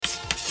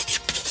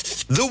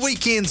The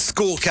Weekend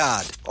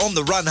Scorecard on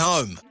the run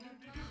home.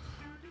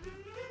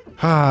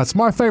 It's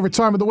my favourite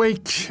time of the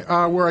week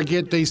where I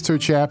get these two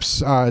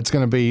chaps. It's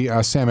going to be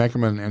Sam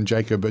Ackerman and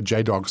Jacob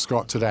J-Dog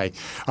Scott today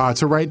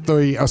to rate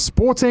the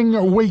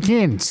sporting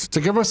weekend,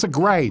 to give us a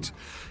grade.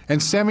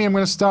 And Sammy, I'm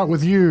going to start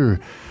with you.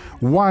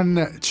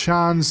 1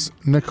 Chance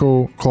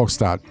Nickel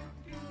Klokstad.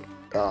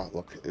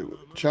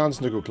 Chance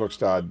Nickel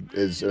Klokstad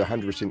is a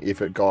 100%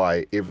 effort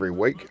guy every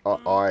week.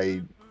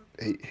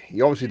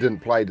 He obviously didn't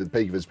play to the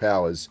peak of his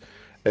powers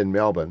in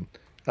Melbourne.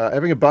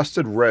 Having a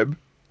busted rib,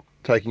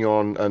 taking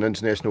on an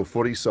international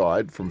footy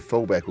side from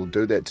fullback will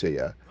do that to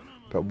you.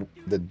 But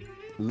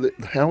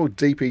how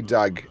deep he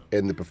dug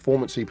and the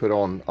performance he put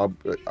on,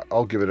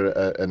 I'll give it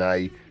an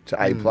A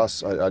to A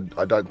plus.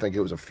 I don't think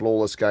it was a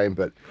flawless game,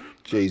 but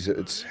geez,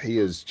 he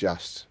is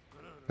just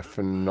a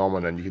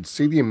phenomenon. You could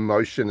see the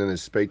emotion in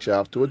his speech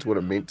afterwards, what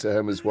it meant to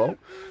him as well.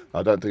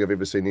 I don't think I've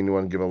ever seen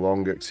anyone give a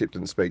longer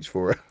acceptance speech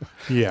for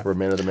a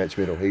man of the match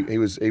medal. He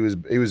was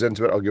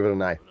into it. I'll give it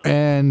an A.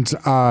 And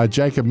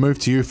Jacob, move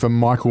to you for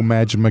Michael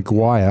Madge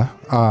Maguire.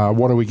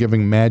 What are we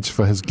giving Madge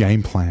for his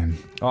game plan?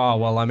 Oh,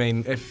 well, I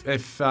mean,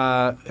 if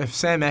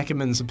Sam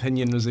Ackerman's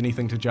opinion was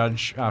anything to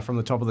judge from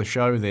the top of the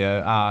show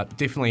there,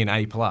 definitely an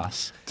A+.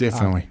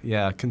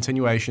 Definitely.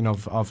 Continuation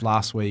of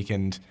last week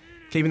and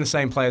keeping the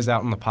same players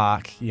out in the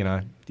park, an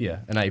A+.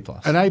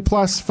 An A+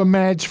 for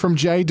Madge from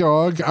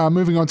J-Dog.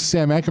 Moving on to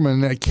Sam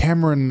Ackerman,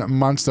 Cameron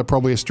Munster,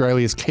 probably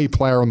Australia's key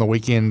player on the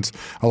weekend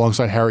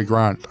alongside Harry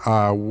Grant.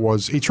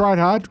 He tried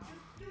hard,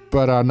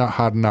 but not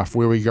hard enough.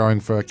 Where are we going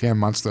for Cam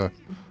Munster,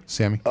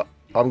 Sammy?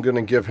 I'm going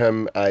to give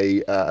him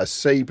a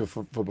C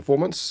for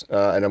performance,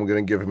 and I'm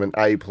going to give him an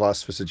A+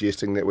 for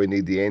suggesting that we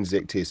need the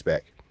Anzac test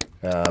back.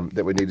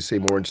 That we need to see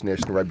more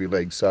international rugby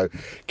league. So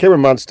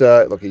Cameron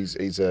Munster, look,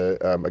 he's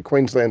a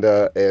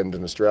Queenslander and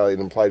an Australian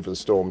and played for the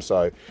Storm.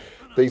 So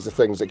these are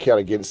things that count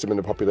against him in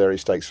the popularity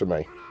stakes for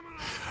me.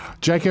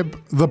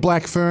 Jacob, the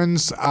Black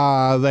Ferns,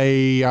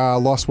 they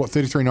lost,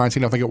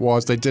 33-19, I think it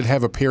was. They did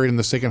have a period in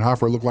the second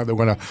half where it looked like they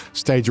were going to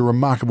stage a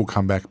remarkable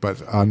comeback,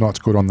 but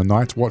not good on the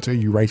night. What are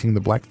you rating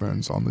the Black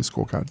Ferns on this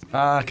scorecard?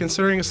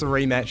 Considering it's the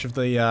rematch of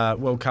the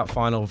World Cup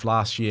final of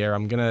last year,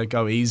 I'm going to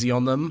go easy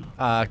on them.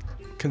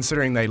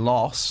 Considering they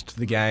lost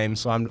the game,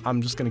 so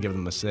I'm just going to give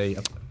them a C.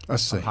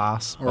 A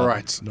pass. All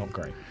right. Not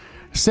great.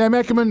 Sam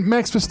Ackerman,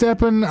 Max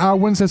Verstappen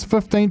wins his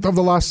 15th of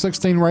the last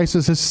 16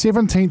 races, his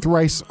 17th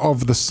race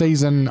of the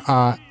season.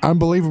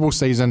 Unbelievable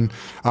season,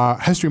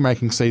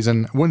 history-making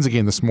season. Wins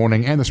again this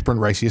morning and the sprint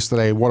race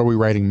yesterday. What are we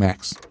rating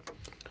Max?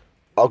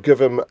 I'll give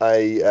him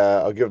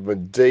a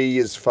D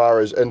as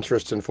far as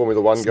interest in Formula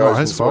One goes.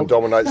 When someone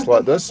dominates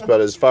like this, but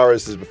as far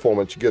as his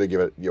performance, you got to give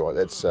it.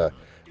 That's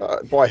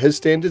by his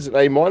standards, an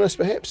A-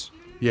 perhaps.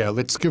 Yeah,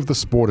 let's give the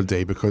sport a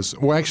D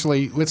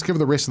let's give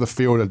the rest of the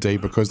field a D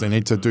because they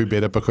need to do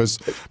better because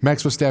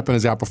Max Verstappen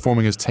is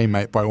outperforming his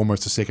teammate by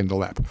almost a second a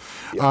lap.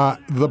 Yep.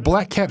 The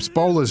Black Caps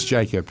bowlers,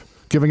 Jacob,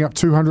 giving up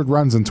 200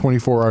 runs in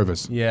 24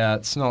 overs. Yeah,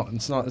 it's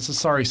a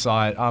sorry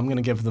sight. I'm going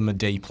to give them a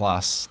D+.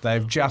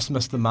 They've just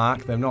missed the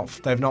mark. They've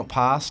not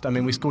passed. I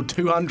mean, we scored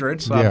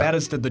 200, so our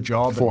batters did the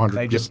job.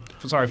 400.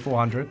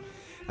 400.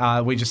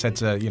 We just had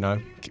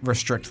to,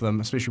 restrict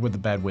them, especially with the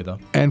bad weather.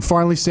 And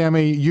finally,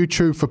 Sammy,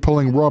 YouTube for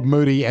pulling Rob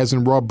Moody, as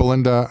in Rob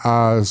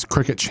Belinda's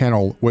cricket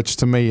channel, which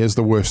to me is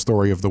the worst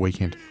story of the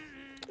weekend.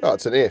 Oh,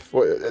 it's an F.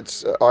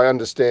 I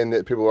understand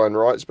that people own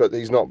rights, but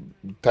he's not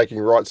taking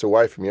rights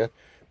away from you.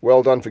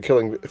 Well done for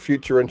killing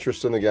future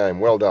interest in the game.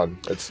 Well done.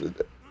 It's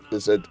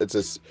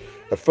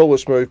a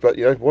foolish move, but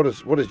what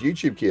does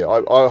YouTube care?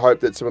 I hope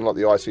that someone like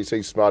the ICC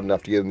is smart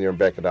enough to get in there and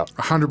back it up.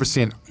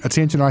 100%.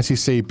 Attention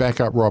ICC, back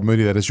up Rob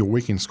Moody. That is your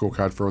weekend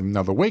scorecard for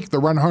another week. The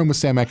run home with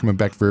Sam Ackerman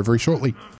back very, very shortly.